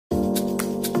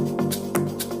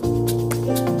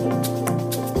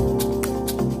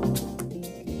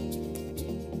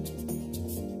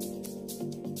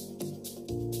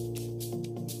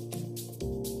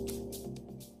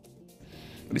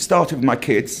started with my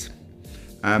kids.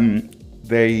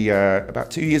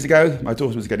 About 2 years ago, my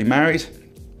daughter was getting married,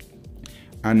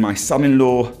 and my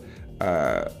son-in-law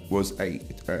was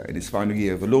in his final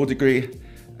year of a law degree,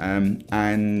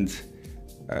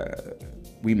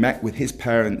 we met with his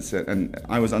parents, and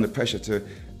I was under pressure to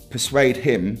persuade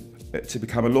him to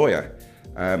become a lawyer,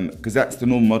 because that's the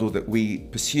normal model that we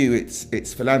pursue.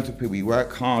 It's philanthropy. We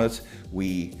work hard,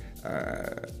 we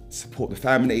support the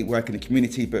family, work in the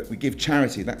community, but we give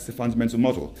charity. That's the fundamental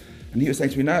model. And he was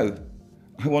saying to me, no,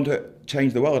 I want to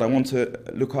change the world. I want to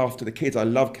look after the kids. I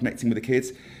love connecting with the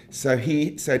kids. So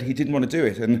he said he didn't want to do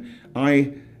it, and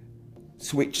I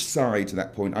switched sides at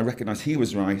that point. I recognised he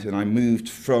was right, and I moved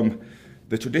from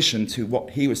the tradition to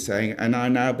what he was saying, and I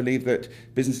now believe that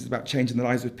business is about changing the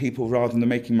lives of people rather than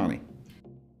making money.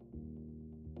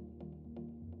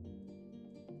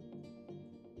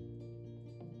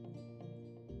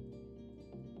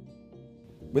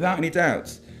 Without any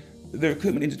doubt, the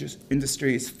recruitment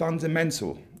industry is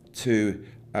fundamental to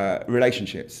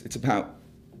relationships. It's about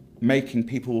making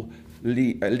people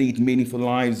lead meaningful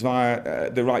lives via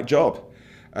the right job.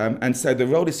 And so the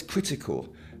role is critical.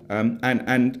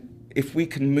 And if we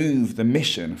can move the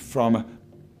mission from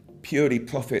purely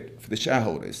profit for the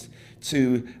shareholders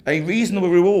to a reasonable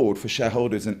reward for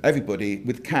shareholders and everybody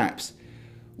with caps,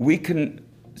 we can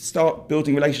start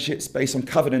building relationships based on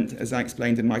covenant, as I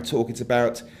explained in my talk. It's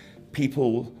about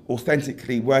people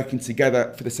authentically working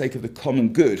together for the sake of the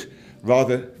common good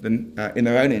rather than in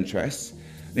their own interests.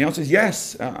 The answer is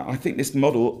yes. I think this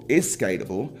model is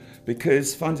scalable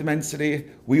because fundamentally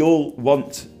we all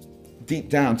want deep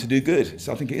down to do good.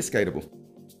 So I think it is scalable.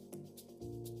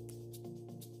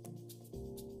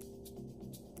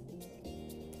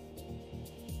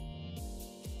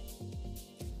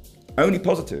 Only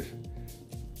positive.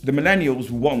 The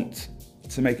millennials want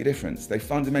to make a difference. They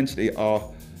fundamentally are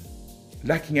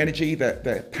lacking energy,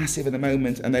 they're passive at the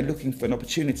moment, and they're looking for an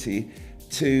opportunity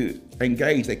to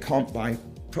engage. They can't buy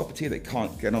property, they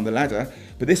can't get on the ladder,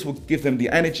 but this will give them the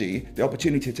energy, the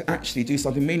opportunity to actually do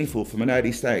something meaningful from an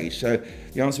early stage. So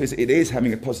the answer is it is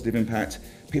having a positive impact.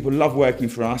 People love working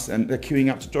for us and they're queuing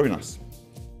up to join us.